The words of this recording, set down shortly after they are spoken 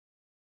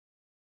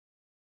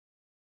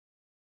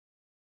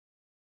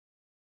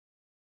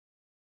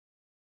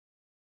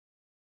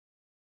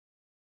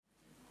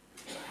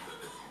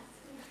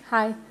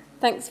Hi,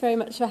 thanks very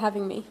much for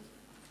having me.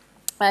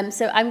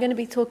 So I'm going to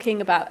be talking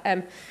about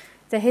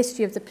the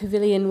history of the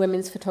Pavilion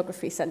Women's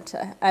Photography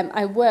Centre.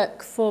 I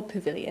work for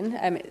Pavilion,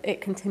 it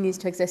continues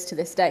to exist to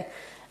this day,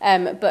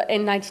 but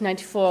in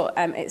 1994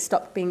 it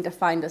stopped being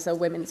defined as a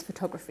women's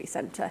photography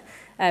centre.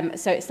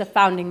 So it's the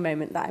founding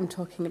moment that I'm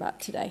talking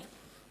about today.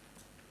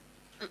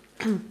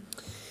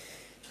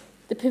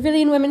 The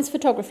Pavilion Women's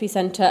Photography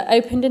Centre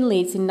opened in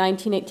Leeds in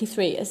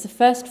 1983 as the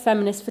first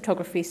feminist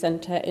photography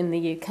centre in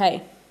the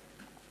UK.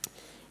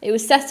 It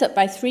was set up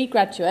by three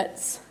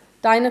graduates,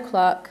 Dinah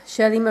Clark,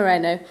 Shirley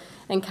Moreno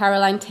and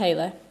Caroline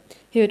Taylor,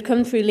 who had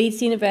come through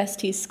Leeds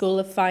University's School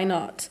of Fine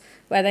Art,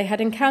 where they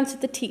had encountered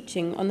the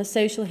teaching on the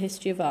social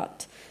history of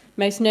art,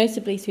 most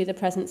notably through the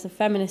presence of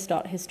feminist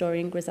art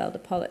historian Griselda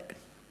Pollock.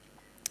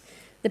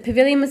 The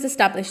pavilion was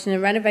established in a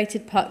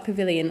renovated PARC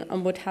pavilion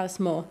on Woodhouse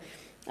Moor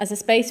as a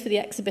space for the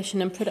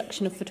exhibition and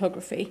production of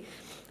photography,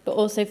 but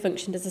also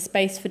functioned as a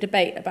space for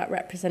debate about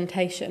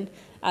representation.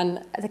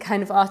 And the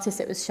kind of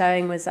artists it was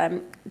showing was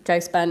Jo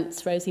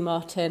Spence, Rosie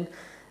Martin,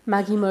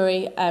 Maggie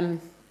Murray,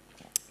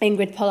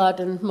 Ingrid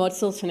Pollard and Maud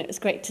Sultan. It was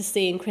great to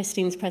see in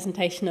Christine's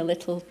presentation a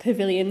little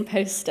pavilion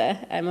poster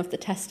of the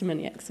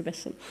testimony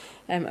exhibition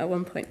at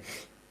one point.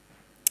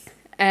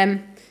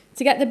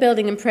 To get the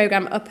building and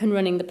programme up and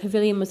running, the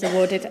pavilion was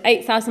awarded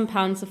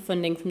 £8,000 of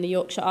funding from the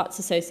Yorkshire Arts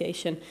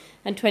Association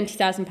and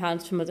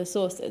 £20,000 from other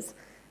sources.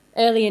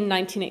 Early in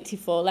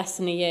 1984, less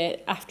than a year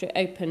after it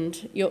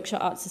opened, Yorkshire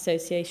Arts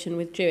Association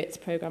withdrew its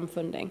programme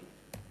funding.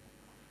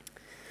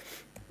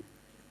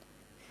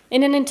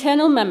 In an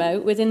internal memo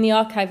within the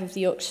archive of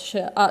the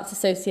Yorkshire Arts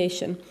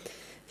Association,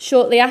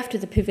 shortly after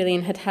the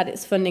pavilion had had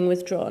its funding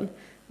withdrawn,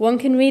 one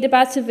can read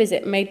about a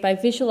visit made by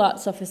Visual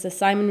Arts Officer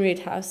Simon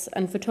Roodhouse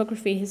and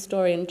photography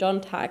historian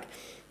John Tagg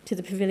to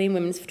the Pavilion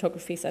Women's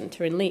Photography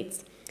Centre in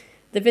Leeds.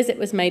 The visit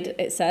was made,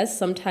 it says,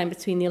 sometime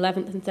between the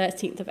 11th and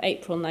 13th of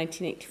April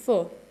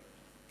 1984.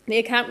 The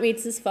account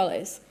reads as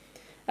follows.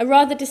 A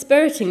rather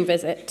dispiriting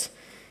visit.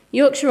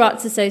 Yorkshire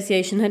Arts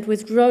Association had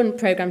withdrawn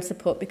programme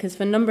support because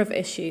of a number of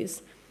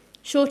issues: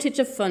 shortage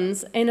of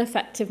funds,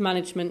 ineffective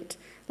management,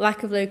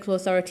 lack of local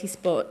authority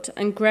support,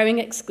 and growing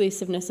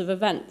exclusiveness of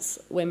events,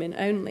 women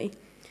only.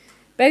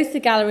 Both the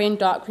gallery and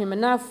darkroom are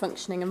now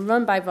functioning and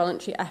run by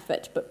voluntary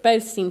effort, but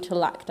both seem to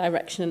lack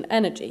direction and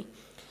energy.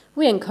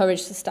 We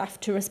encourage the staff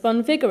to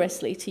respond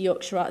vigorously to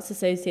Yorkshire Arts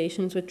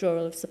Association's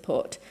withdrawal of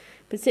support,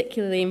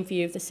 particularly in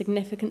view of the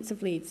significance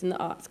of Leeds in the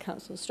Arts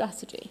Council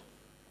strategy.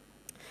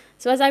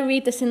 So as I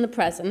read this in the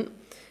present,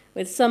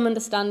 with some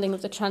understanding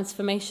of the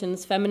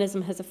transformations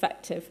feminism has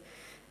affected,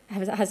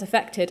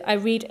 I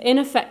read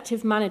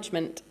ineffective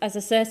management as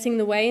asserting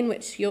the way in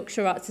which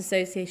Yorkshire Arts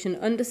Association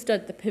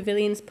understood the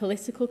pavilion's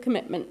political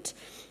commitment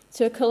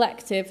to a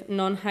collective,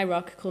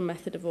 non-hierarchical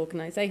method of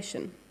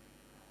organisation.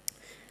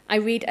 I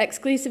read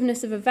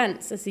exclusiveness of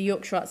events as the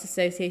Yorkshire Arts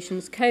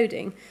Association's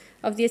coding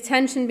of the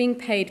attention being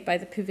paid by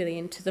the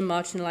pavilion to the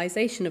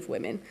marginalisation of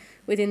women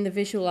within the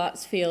visual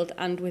arts field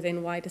and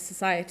within wider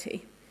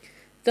society.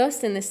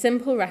 Thus, in this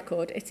simple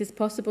record, it is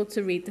possible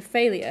to read the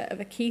failure of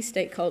a key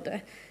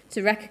stakeholder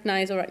to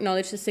recognise or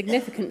acknowledge the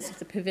significance of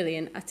the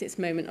pavilion at its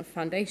moment of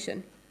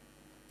foundation.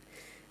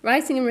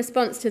 Writing in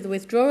response to the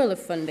withdrawal of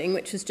funding,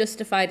 which was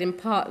justified in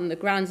part on the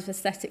grounds of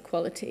aesthetic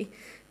quality,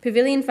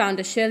 Pavilion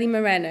founder Shirley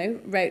Moreno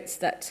wrote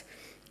that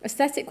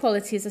aesthetic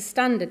quality is a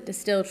standard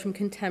distilled from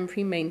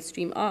contemporary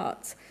mainstream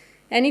art.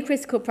 Any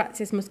critical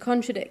practice must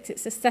contradict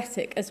its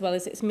aesthetic as well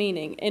as its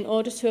meaning in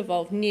order to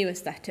evolve new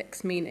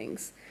aesthetics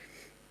meanings.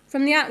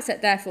 From the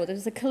outset, therefore, there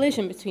was a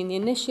collision between the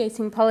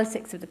initiating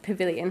politics of the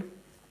pavilion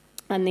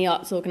and the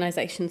arts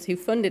organisations who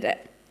funded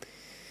it.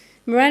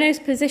 Moreno's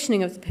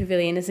positioning of the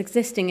pavilion as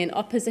existing in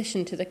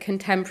opposition to the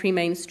contemporary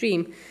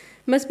mainstream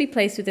must be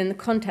placed within the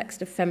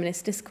context of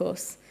feminist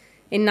discourse.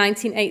 In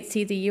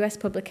 1980, the US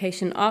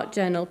publication Art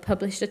Journal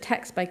published a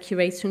text by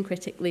curator and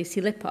critic Lucy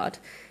Lippard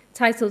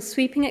titled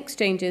Sweeping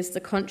Exchanges, the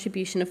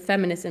Contribution of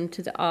Feminism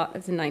to the Art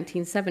of the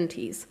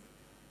 1970s.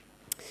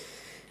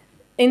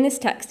 In this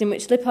text, in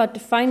which Lippard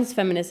defines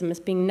feminism as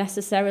being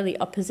necessarily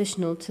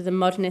oppositional to the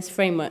modernist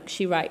framework,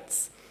 she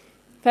writes,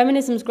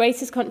 "Feminism's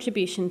greatest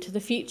contribution to the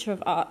future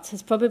of art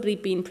has probably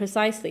been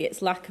precisely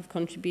its lack of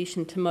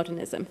contribution to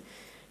modernism.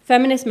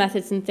 Feminist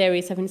methods and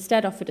theories have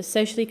instead offered a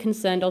socially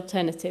concerned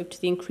alternative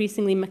to the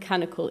increasingly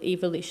mechanical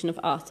evolution of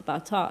art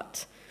about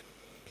art."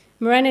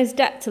 Moreno's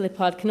debt to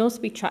Lippard can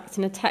also be tracked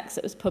in a text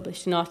that was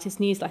published in Artist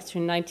Newsletter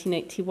in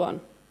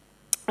 1981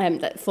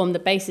 that formed the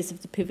basis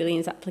of the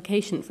pavilion's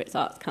application for its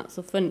Arts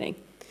Council funding.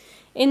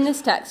 In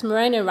this text,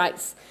 Moreno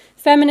writes,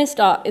 "Feminist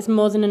art is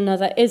more than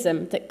another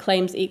ism that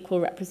claims equal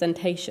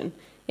representation.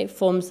 It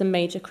forms the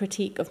major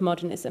critique of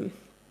modernism."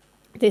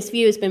 This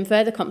view has been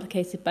further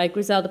complicated by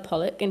Griselda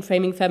Pollock in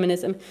Framing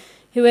Feminism,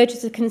 who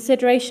urges a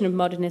consideration of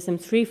modernism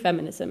through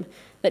feminism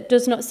that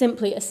does not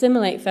simply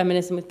assimilate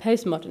feminism with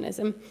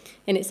postmodernism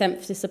in its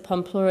emphasis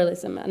upon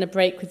pluralism and a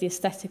break with the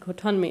aesthetic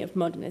autonomy of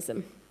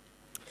modernism.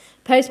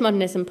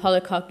 Postmodernism,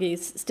 Pollock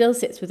argues, still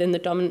sits within the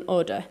dominant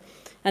order,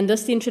 and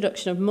thus the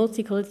introduction of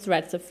multicoloured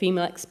threads of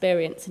female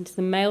experience into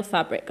the male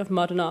fabric of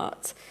modern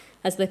art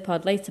as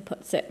Lippard later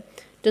puts it,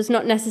 does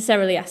not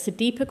necessarily ask the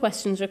deeper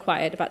questions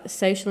required about the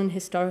social and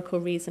historical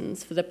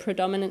reasons for the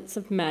predominance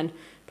of men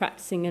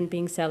practicing and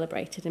being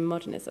celebrated in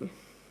modernism.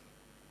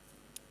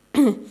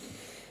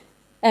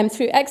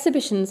 Through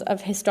exhibitions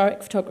of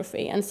historic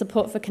photography and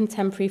support for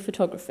contemporary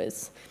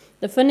photographers,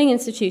 the funding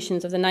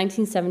institutions of the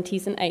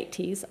 1970s and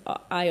 80s,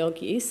 I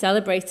argue,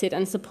 celebrated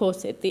and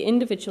supported the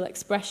individual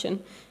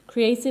expression,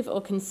 creative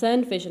or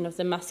concerned vision of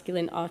the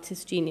masculine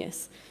artist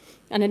genius,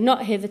 and had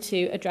not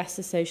hitherto addressed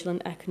the social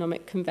and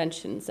economic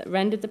conventions that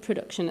rendered the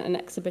production and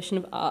exhibition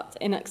of art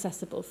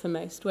inaccessible for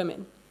most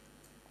women.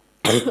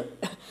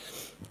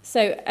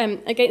 So,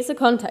 against the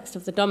context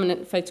of the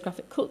dominant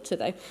photographic culture,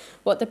 though,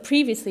 what the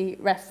previously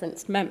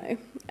referenced memo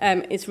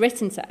is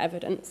written to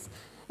evidence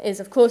is,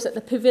 of course, that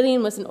the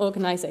Pavilion was an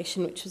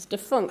organisation which was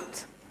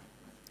defunct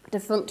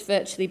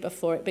virtually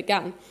before it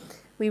began.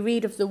 We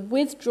read of the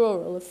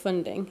withdrawal of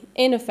funding,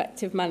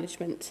 ineffective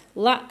management,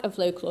 lack of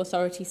local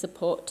authority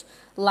support,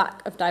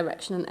 lack of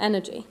direction and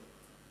energy.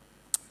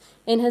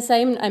 In her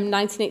same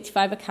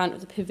 1985 account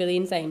of the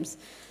Pavilion's aims,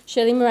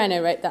 Shirley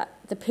Moreno wrote that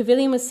the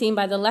Pavilion was seen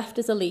by the left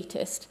as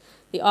elitist,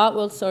 the art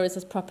world saw us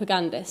as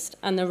propagandist,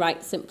 and the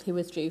right simply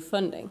withdrew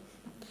funding.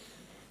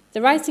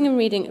 The writing and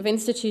reading of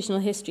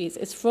institutional histories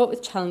is fraught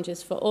with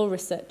challenges for all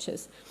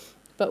researchers,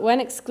 but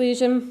when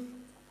exclusion,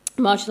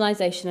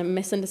 marginalisation and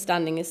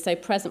misunderstanding is so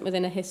present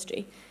within a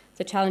history,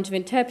 the challenge of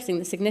interpreting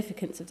the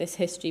significance of this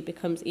history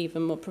becomes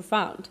even more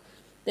profound.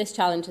 This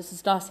challenge is the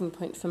starting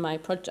point for my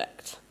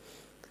project.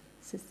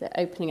 This is the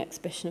opening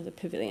exhibition of the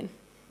Pavilion.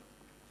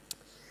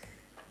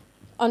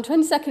 On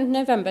 22nd of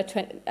November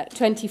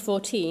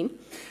 2014,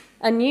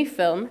 a new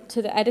film,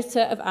 To the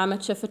Editor of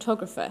Amateur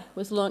Photographer,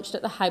 was launched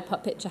at the Hyde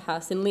Park Picture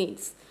House in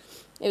Leeds.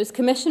 It was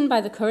commissioned by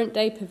the current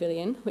day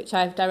Pavilion, which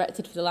I have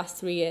directed for the last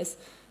 3 years,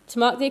 to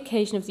mark the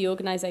occasion of the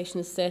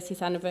organisation's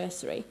 30th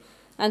anniversary,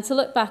 and to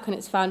look back on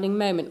its founding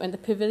moment when the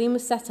Pavilion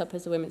was set up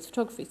as a women's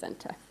photography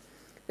centre.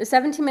 The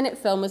 70-minute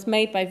film was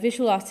made by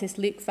visual artist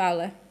Luke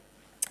Fowler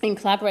in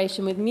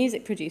collaboration with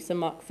music producer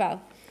Mark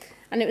Fell,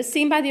 and it was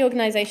seen by the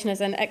organisation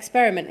as an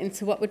experiment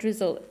into what would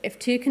result if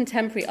two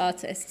contemporary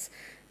artists,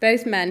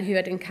 both men who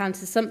had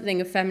encountered something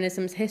of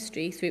feminism's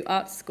history through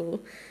art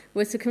school,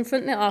 were to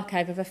confront the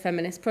archive of a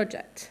feminist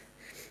project.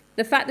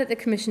 The fact that the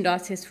commissioned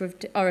artists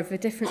are of a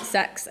different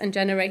sex and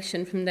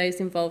generation from those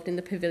involved in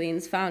the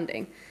Pavilion's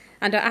founding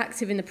and are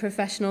active in the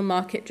professional,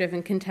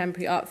 market-driven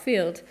contemporary art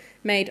field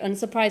made,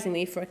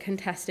 unsurprisingly, for a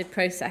contested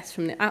process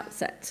from the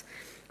outset,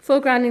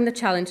 foregrounding the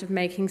challenge of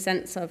making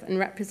sense of and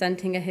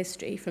representing a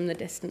history from the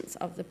distance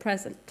of the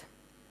present.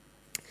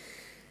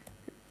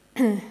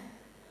 To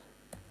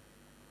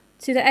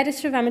the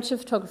Editor of Amateur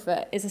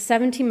Photographer is a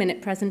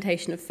 70-minute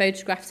presentation of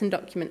photographs and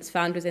documents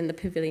found within the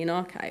Pavilion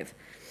archive.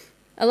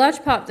 A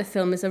large part of the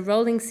film is a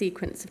rolling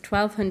sequence of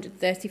 1,200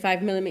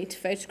 35mm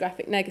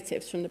photographic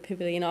negatives from the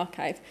Pavilion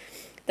archive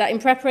that, in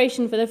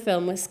preparation for the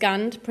film, were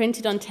scanned,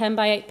 printed on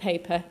 10x8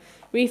 paper,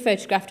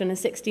 rephotographed on a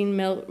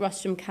 16mm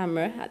rostrum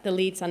camera at the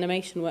Leeds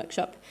Animation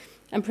Workshop,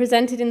 and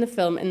presented in the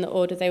film in the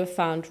order they were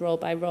found, roll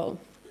by roll.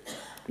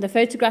 The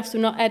photographs were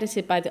not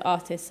edited by the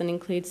artists and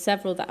include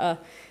several that are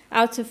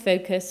out of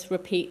focus,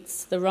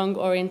 repeats, the wrong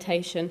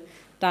orientation,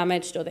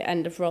 damaged, or the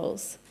end of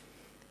rolls.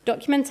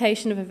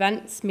 Documentation of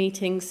events,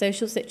 meetings,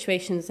 social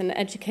situations, and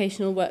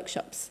educational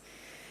workshops.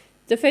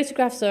 The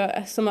photographs are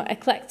a somewhat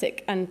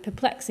eclectic and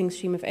perplexing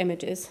stream of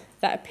images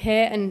that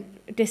appear and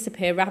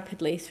disappear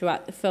rapidly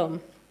throughout the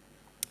film.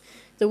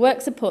 The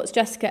work supports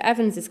Jessica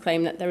Evans's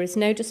claim that there is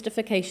no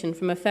justification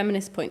from a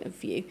feminist point of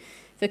view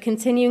for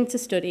continuing to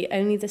study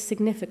only the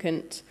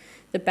significant,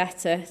 the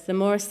better, the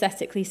more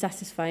aesthetically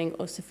satisfying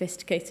or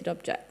sophisticated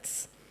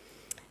objects.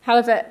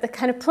 However, the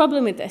kind of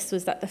problem with this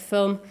was that the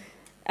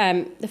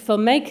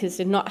filmmakers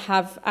did not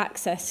have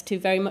access to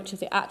very much of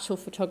the actual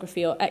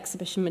photography or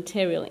exhibition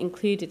material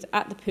included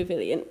at the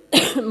Pavilion,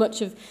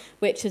 much of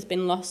which has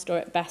been lost or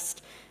at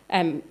best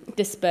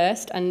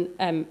dispersed and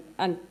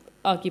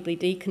arguably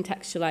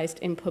decontextualized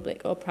in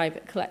public or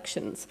private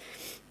collections.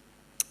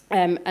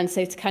 And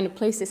so to kind of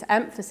place this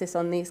emphasis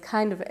on these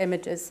kind of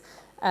images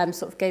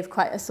sort of gave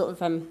quite a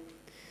sort of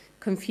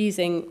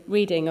confusing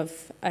reading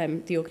of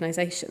the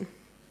organisation.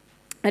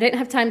 I don't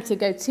have time to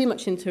go too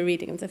much into a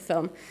reading of the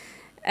film,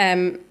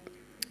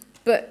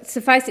 but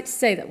suffice it to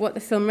say that what the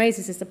film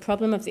raises is the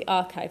problem of the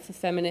archive for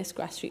feminist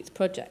grassroots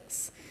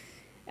projects.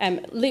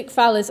 Luke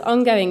Fowler's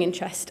ongoing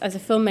interest as a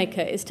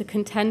filmmaker is to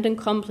contend and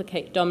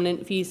complicate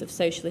dominant views of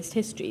socialist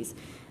histories,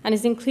 and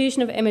his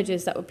inclusion of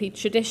images that would be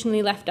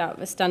traditionally left out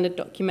of a standard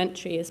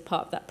documentary as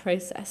part of that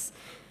process.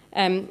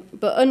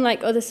 But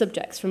unlike other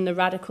subjects from the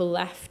radical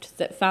left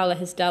that Fowler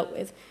has dealt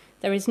with,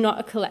 there is not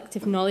a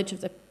collective knowledge of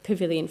the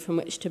Pavilion from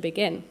which to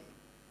begin.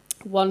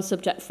 One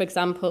subject, for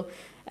example,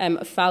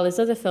 of Fowler's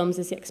other films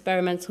is the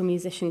experimental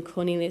musician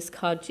Cornelius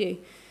Cardew,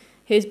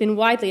 who has been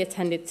widely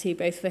attended to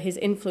both for his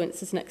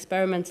influence as an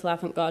experimental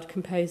avant-garde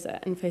composer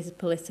and for his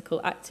political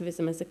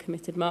activism as a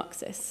committed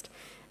Marxist.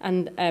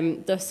 And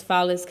thus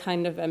Fowler's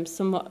kind of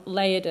somewhat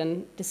layered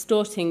and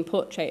distorting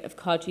portrait of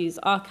Cardew's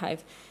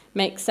archive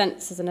makes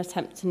sense as an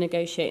attempt to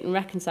negotiate and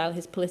reconcile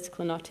his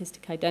political and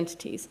artistic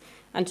identities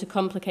and to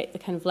complicate the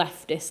kind of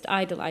leftist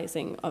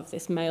idolising of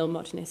this male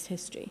modernist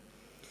history.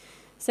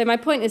 So my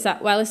point is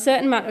that while a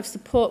certain amount of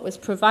support was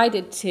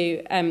provided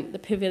to the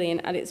Pavilion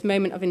at its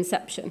moment of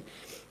inception,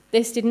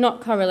 this did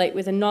not correlate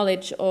with a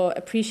knowledge or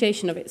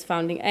appreciation of its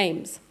founding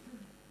aims.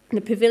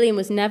 The Pavilion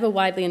was never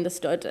widely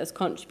understood as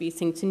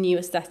contributing to new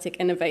aesthetic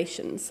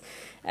innovations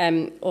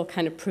or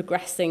kind of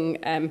progressing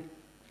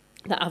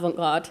the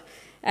avant-garde.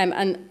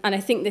 And I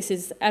think this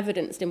is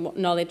evidenced in what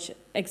knowledge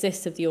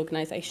exists of the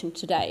organisation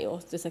today,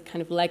 or there's a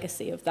kind of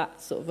legacy of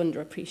that sort of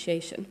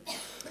underappreciation.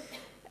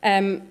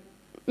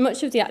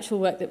 Much of the actual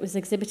work that was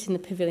exhibited in the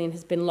Pavilion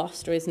has been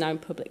lost or is now in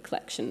public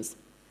collections.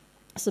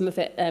 Some of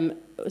it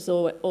has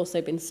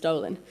also been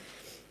stolen.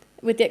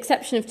 With the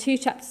exception of 2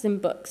 chapters in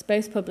books,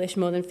 both published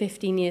more than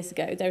 15 years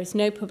ago, there is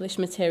no published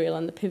material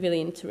on the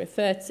Pavilion to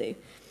refer to.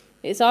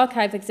 Its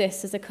archive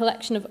exists as a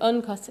collection of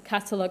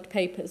uncatalogued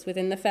papers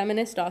within the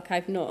Feminist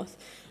Archive North,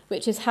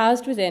 which is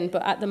housed within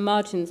but at the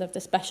margins of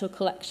the special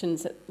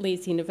collections at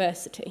Leeds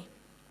University.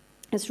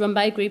 It's run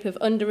by a group of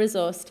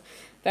under-resourced,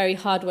 very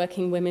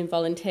hard-working women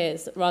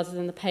volunteers rather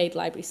than the paid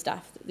library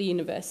staff that the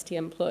university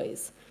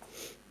employs.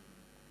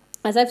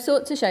 As I've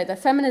sought to show, the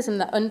feminism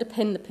that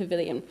underpinned the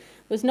Pavilion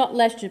was not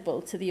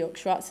legible to the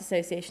Yorkshire Arts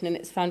Association in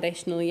its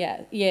foundational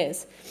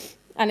years,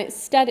 and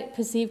instead it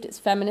perceived its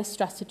feminist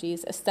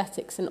strategies,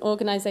 aesthetics and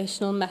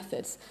organisational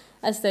methods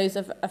as those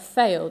of a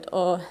failed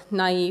or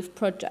naive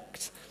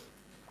project.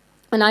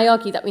 And I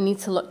argue that we need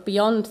to look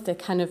beyond the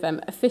kind of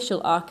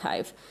official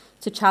archive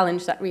to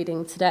challenge that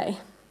reading today.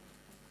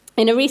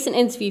 In a recent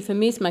interview for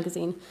Muse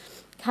magazine,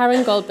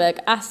 Karen Goldberg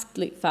asked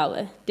Luke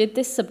Fowler, did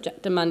this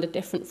subject demand a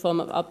different form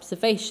of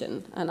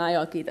observation? And I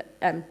argue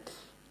that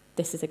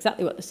this is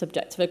exactly what the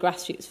subject of a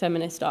grassroots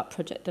feminist art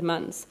project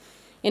demands.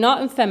 In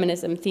Art and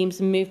Feminism, Themes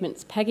and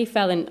Movements, Peggy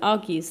Fellin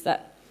argues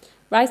that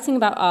writing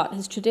about art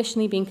has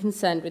traditionally been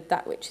concerned with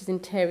that which is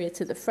interior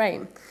to the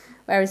frame,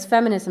 whereas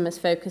feminism has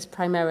focused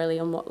primarily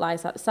on what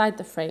lies outside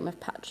the frame of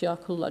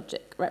patriarchal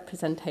logic,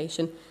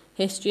 representation,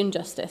 history and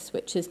justice,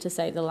 which is to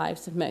say the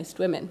lives of most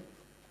women.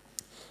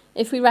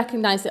 If we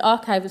recognise the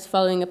archive as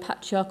following a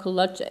patriarchal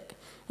logic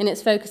in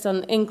its focus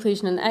on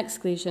inclusion and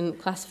exclusion,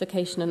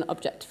 classification and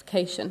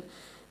objectification,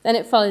 then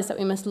it follows that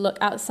we must look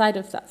outside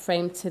of that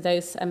frame to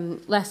those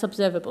less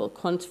observable,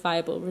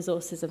 quantifiable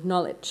resources of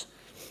knowledge.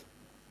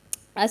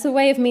 As a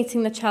way of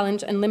meeting the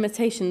challenge and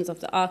limitations of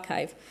the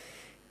archive,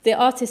 the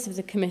artists of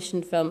the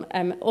commissioned film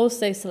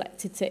also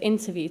selected to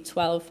interview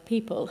 12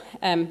 people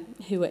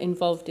who were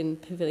involved in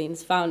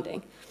Pavilion's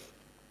founding.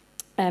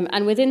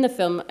 And within the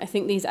film, I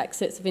think these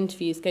excerpts of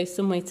interviews go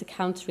some way to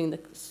countering the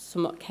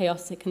somewhat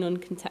chaotic and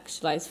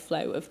uncontextualised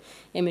flow of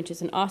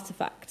images and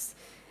artefacts.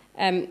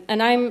 And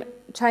I'm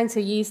trying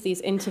to use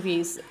these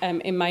interviews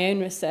in my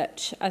own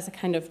research as a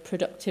kind of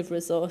productive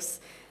resource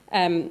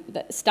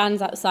that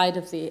stands outside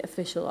of the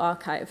official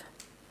archive.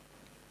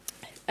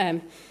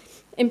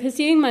 In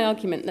pursuing my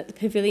argument that the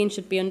Pavilion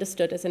should be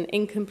understood as an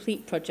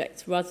incomplete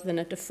project rather than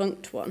a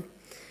defunct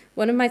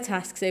one of my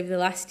tasks over the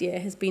last year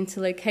has been to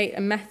locate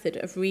a method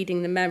of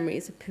reading the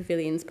memories of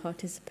Pavilion's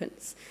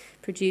participants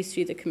produced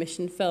through the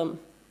commissioned film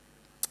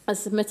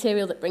as a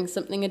material that brings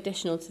something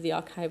additional to the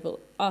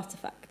archival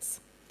artefacts.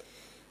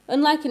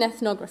 Unlike in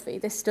ethnography,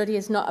 this study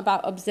is not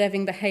about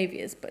observing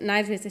behaviours, but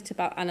neither is it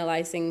about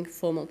analysing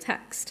formal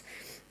text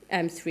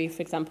through,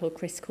 for example,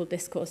 critical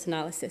discourse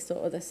analysis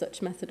or other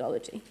such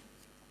methodology.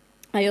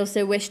 I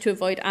also wish to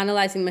avoid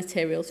analysing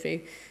material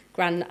through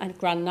grand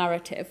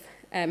narrative,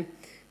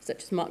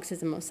 such as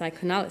Marxism or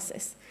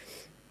psychoanalysis,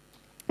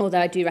 although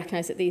I do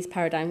recognise that these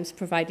paradigms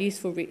provide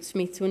useful routes for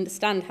me to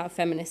understand how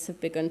feminists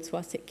have begun to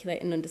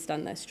articulate and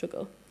understand their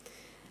struggle.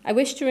 I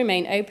wish to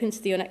remain open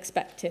to the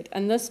unexpected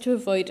and thus to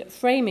avoid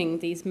framing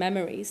these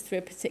memories through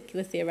a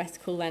particular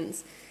theoretical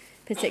lens,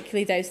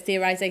 particularly those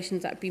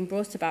theorisations that have been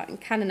brought about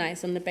and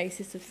canonised on the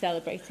basis of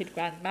celebrated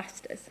grand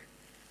masters.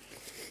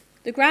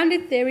 The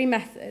grounded theory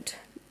method,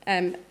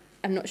 I'm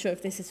not sure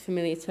if this is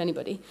familiar to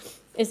anybody,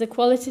 is a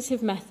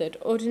qualitative method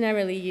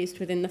ordinarily used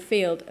within the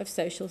field of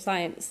social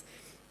science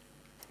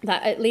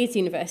that at Leeds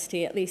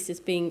University at least is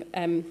being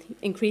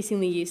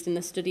increasingly used in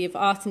the study of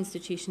art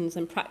institutions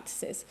and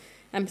practices,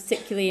 and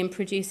particularly in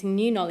producing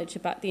new knowledge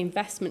about the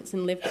investments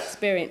and lived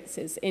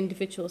experiences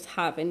individuals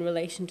have in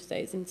relation to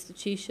those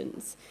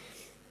institutions.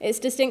 It's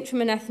distinct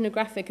from an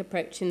ethnographic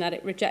approach in that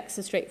it rejects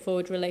a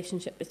straightforward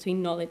relationship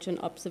between knowledge and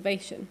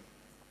observation.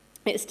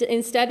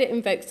 Instead, it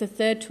invokes a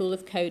third tool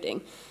of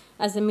coding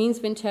as a means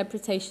of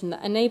interpretation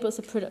that enables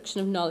a production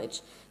of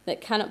knowledge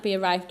that cannot be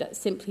arrived at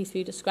simply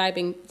through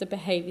describing the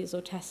behaviours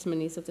or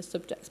testimonies of the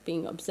subjects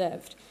being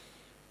observed.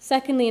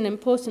 Secondly, and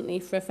importantly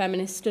for a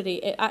feminist study,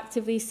 it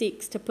actively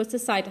seeks to put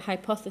aside a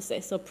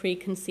hypothesis or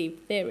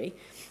preconceived theory,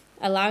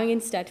 allowing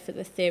instead for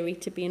the theory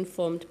to be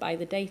informed by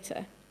the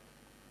data.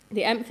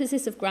 The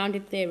emphasis of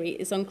grounded theory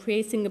is on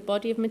creating a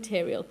body of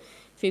material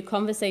through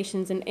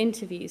conversations and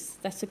interviews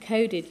that are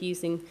coded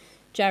using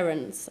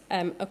gerunds,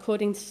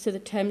 according to the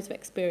terms of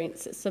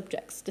experience that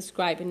subjects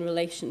describe in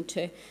relation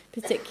to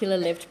particular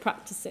lived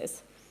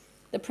practices.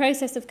 The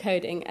process of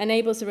coding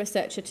enables a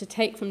researcher to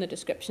take from the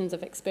descriptions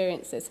of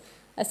experiences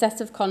a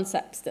set of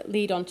concepts that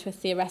lead on to a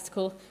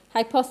theoretical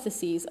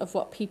hypotheses of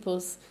what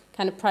people's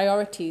kind of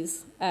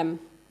priorities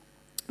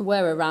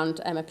were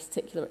around a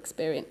particular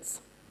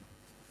experience.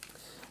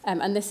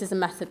 And this is a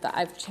method that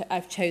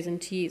I've chosen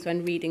to use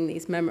when reading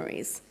these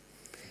memories.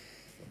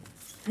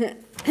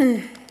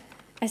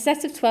 A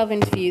set of 12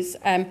 interviews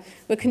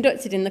were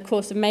conducted in the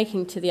course of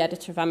making to the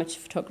editor of Amateur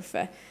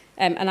Photographer,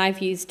 and I've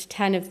used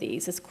 10 of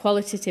these as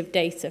qualitative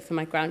data for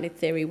my grounded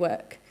theory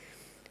work.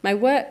 My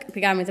work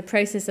began with a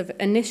process of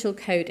initial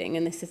coding,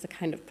 and this is a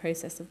kind of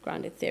process of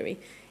grounded theory,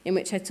 in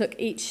which I took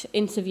each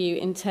interview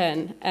in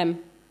turn,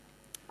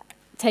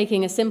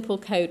 taking a simple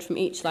code from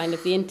each line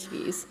of the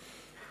interviews.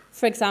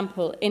 For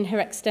example, in her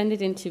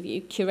extended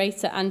interview,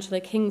 curator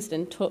Angela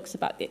Kingston talks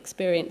about the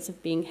experience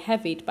of being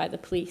heavied by the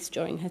police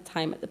during her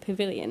time at the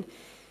Pavilion.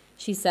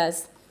 She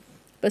says,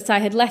 "But I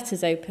had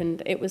letters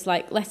opened. It was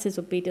like letters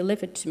would be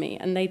delivered to me,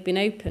 and they'd been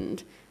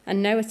opened,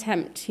 and no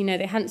attempt,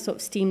 they hadn't sort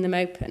of steamed them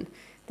open.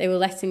 They were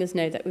letting us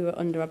know that we were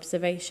under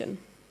observation."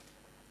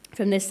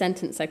 From this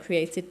sentence, I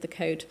created the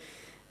code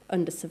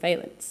under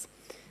surveillance.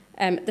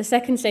 The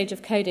second stage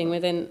of coding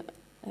within,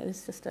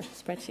 this is just a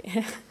spreadsheet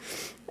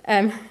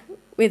here,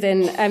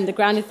 within the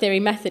grounded theory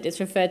method is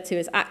referred to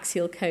as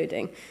axial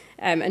coding,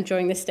 and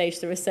during this stage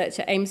the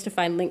researcher aims to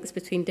find links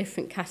between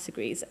different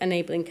categories,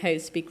 enabling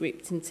codes to be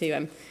grouped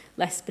into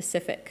less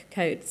specific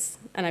codes,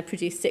 and I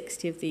produced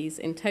 60 of these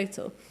in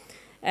total.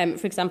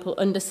 For example,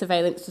 under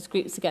surveillance was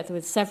grouped together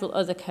with several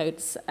other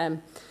codes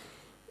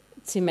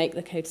to make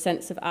the code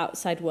sense of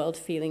outside world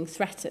feeling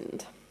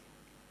threatened.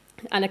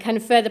 And a kind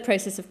of further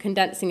process of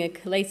condensing and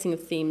collating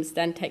of themes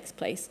then takes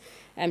place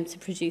to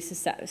produce a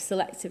set of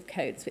selective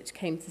codes, which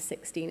came to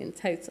 16 in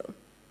total.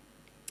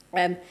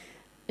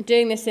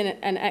 Doing this in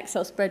an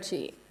Excel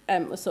spreadsheet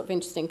was sort of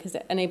interesting because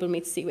it enabled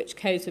me to see which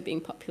codes were being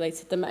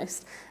populated the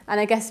most. And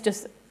I guess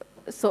just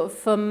sort of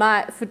for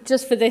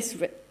this,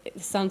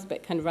 it sounds a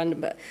bit kind of random,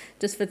 but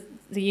just for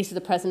the use of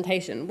the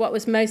presentation, what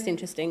was most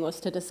interesting was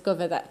to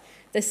discover that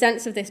the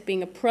sense of this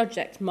being a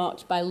project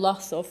marked by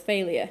loss or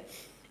failure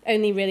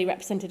only really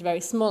represented a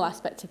very small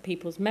aspect of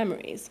people's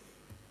memories,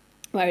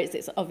 whereas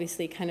it's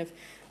obviously kind of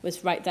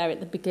was right there at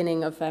the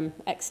beginning of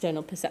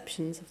external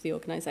perceptions of the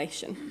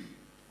organisation.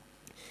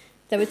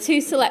 There were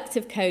two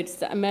selective codes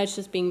that emerged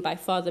as being by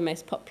far the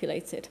most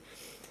populated.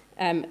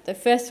 The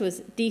first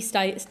was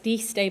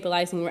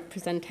destabilising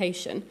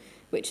representation,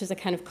 which was a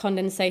kind of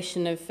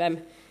condensation of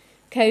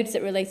codes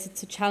that related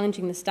to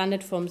challenging the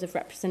standard forms of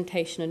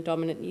representation and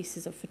dominant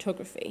uses of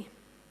photography.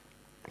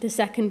 The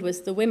second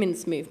was the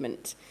women's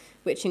movement,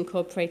 which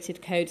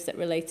incorporated codes that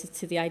related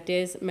to the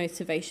ideas,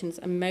 motivations,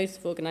 and modes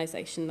of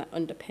organisation that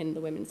underpin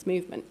the women's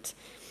movement.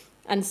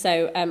 And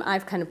so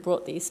I've kind of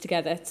brought these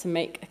together to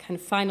make a kind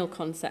of final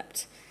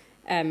concept,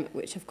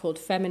 which I've called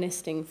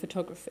feministing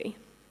photography.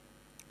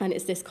 And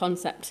it's this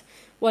concept,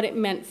 what it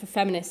meant for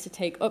feminists to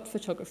take up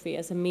photography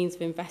as a means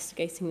of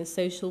investigating the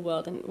social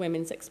world and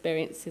women's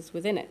experiences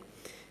within it,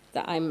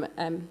 that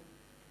I'm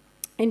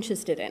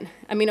interested in.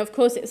 I mean, of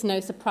course, it's no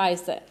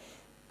surprise that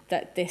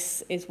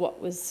this is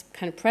what was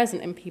kind of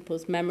present in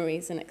people's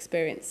memories and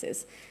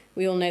experiences.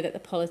 We all know that the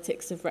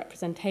politics of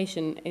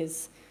representation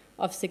is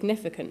of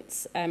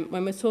significance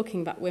when we're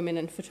talking about women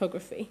and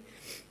photography.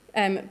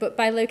 But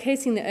by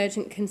locating the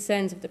urgent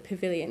concerns of the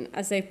Pavilion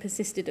as they've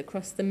persisted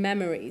across the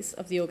memories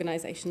of the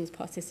organisation's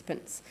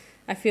participants,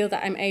 I feel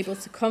that I'm able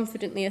to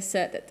confidently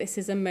assert that this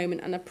is a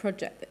moment and a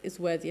project that is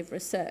worthy of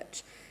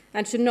research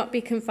and should not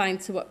be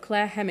confined to what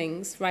Claire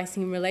Hemmings,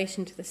 writing in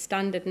relation to the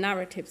standard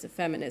narratives of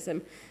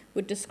feminism,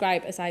 would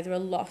describe as either a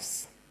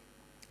loss,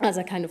 as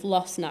a kind of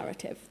loss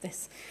narrative,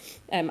 this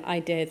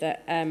idea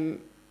that,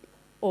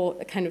 or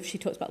kind of, she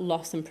talks about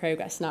loss and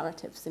progress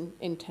narratives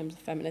in terms of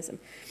feminism.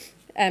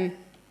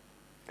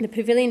 The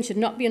Pavilion should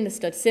not be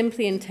understood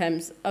simply in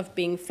terms of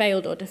being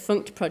failed or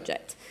defunct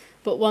project,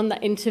 but one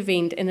that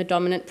intervened in the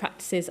dominant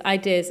practices,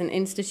 ideas and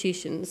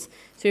institutions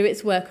through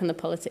its work on the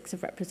politics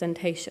of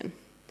representation.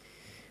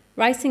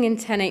 Writing in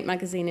 10/8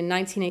 magazine in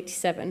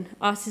 1987,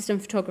 artist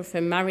and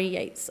photographer Mary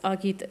Yates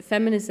argued that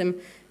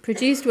feminism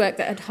produced work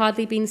that had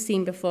hardly been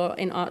seen before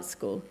in art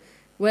school,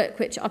 work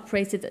which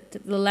operated at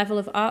the level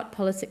of art,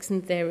 politics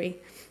and theory,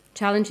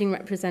 challenging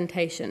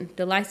representation,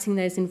 delighting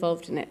those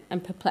involved in it,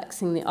 and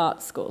perplexing the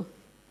art school.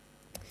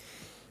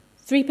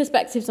 Three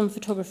Perspectives on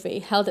Photography,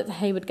 held at the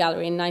Hayward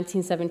Gallery in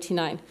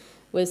 1979,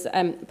 was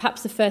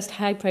perhaps the first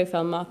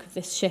high-profile mark of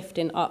this shift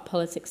in art,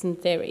 politics and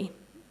theory,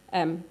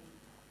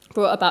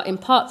 brought about in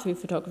part through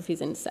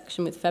photography's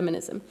intersection with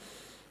feminism.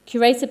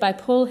 Curated by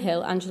Paul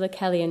Hill, Angela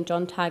Kelly and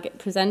John Taggart,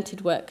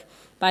 presented work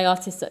by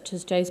artists such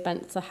as Jo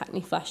Spencer,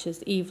 Hackney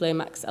Flashes, Eve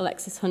Lomax,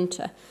 Alexis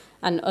Hunter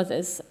and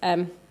others,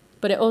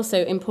 but it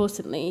also,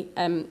 importantly,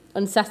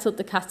 unsettled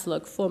the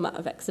catalogue format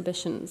of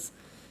exhibitions.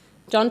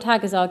 John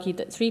Taggart argued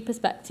that Three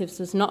Perspectives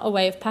was not a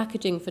way of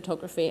packaging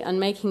photography and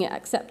making it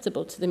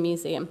acceptable to the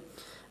museum,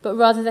 but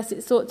rather that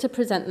it sought to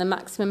present the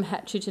maximum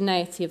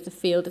heterogeneity of the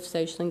field of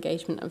social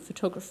engagement and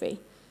photography.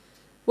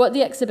 What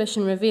the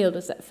exhibition revealed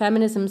was that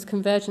feminism's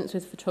convergence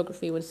with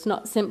photography was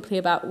not simply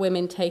about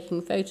women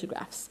taking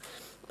photographs,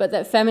 but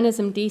that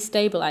feminism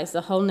destabilised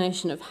the whole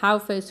notion of how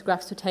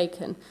photographs were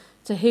taken,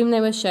 to whom they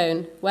were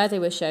shown, where they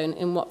were shown,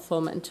 in what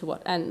form and to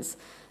what ends.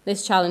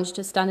 This challenge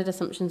to standard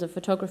assumptions of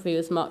photography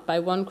was marked by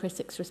one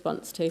critic's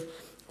response to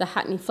the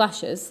Hackney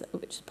Flashes,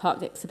 which is part of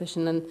the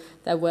exhibition, and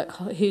their work,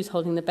 Who's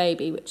Holding the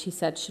Baby, which he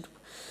said should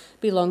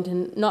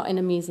belong not in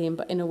a museum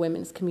but in a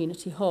women's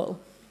community hall.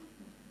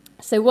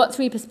 So what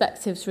three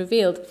perspectives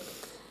revealed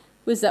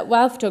was that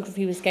while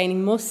photography was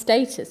gaining more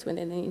status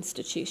within the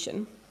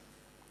institution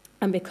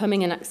and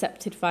becoming an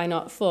accepted fine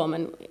art form,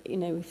 and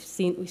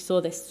we saw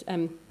this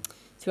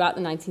throughout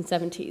the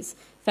 1970s,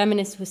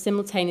 feminists were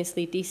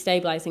simultaneously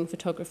destabilising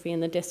photography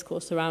and the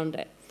discourse around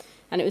it.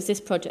 And it was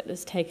this project that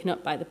was taken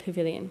up by the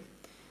Pavilion.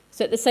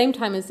 So at the same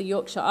time as the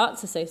Yorkshire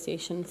Arts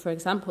Association, for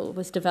example,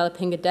 was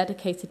developing a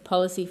dedicated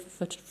policy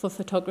for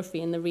photography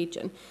in the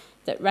region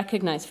that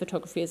recognised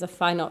photography as a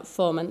fine art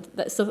form and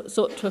that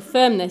sought to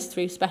affirm this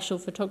through special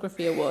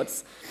photography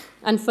awards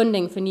and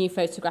funding for new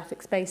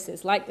photographic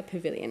spaces like the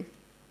Pavilion.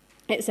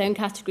 Its own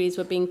categories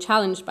were being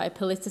challenged by a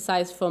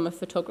politicised form of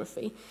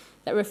photography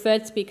that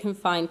referred to be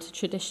confined to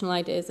traditional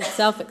ideas of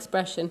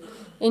self-expression,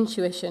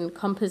 intuition,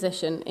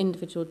 composition,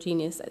 individual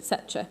genius,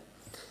 etc.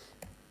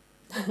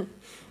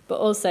 But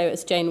also,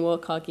 as Jane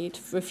Walk argued,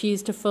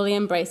 refused to fully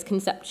embrace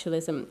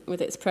conceptualism with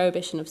its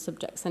prohibition of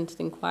subject-centred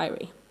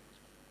inquiry.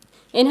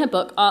 In her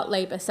book, Art,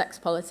 Labour, Sex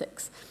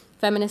Politics,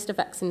 Feminist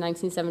Effects in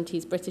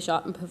 1970s British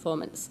Art and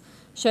Performance,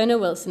 Shona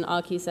Wilson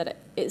argues that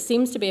it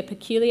seems to be a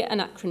peculiar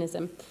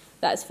anachronism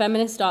that as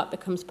feminist art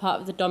becomes part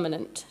of the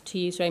dominant, to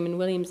use Raymond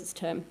Williams'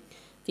 term,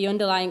 the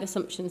underlying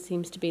assumption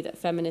seems to be that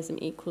feminism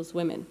equals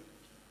women.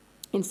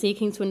 In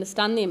seeking to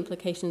understand the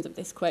implications of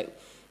this quote,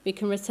 we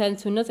can return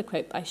to another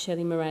quote by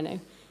Shirley Moreno,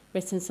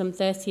 written some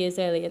 30 years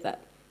earlier,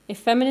 that if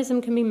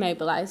feminism can be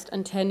mobilised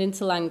and turned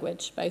into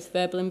language, both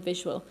verbal and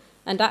visual,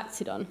 and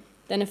acted on,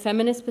 then a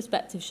feminist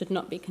perspective should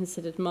not be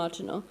considered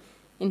marginal.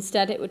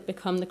 Instead, it would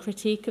become the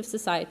critique of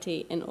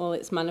society in all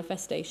its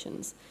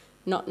manifestations,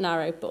 not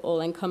narrow but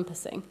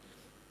all-encompassing.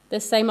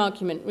 This same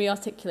argument,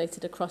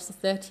 re-articulated across a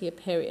 30-year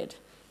period,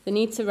 the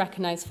need to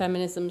recognise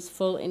feminism's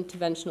full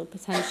interventional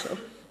potential,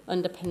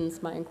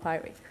 underpins my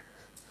inquiry.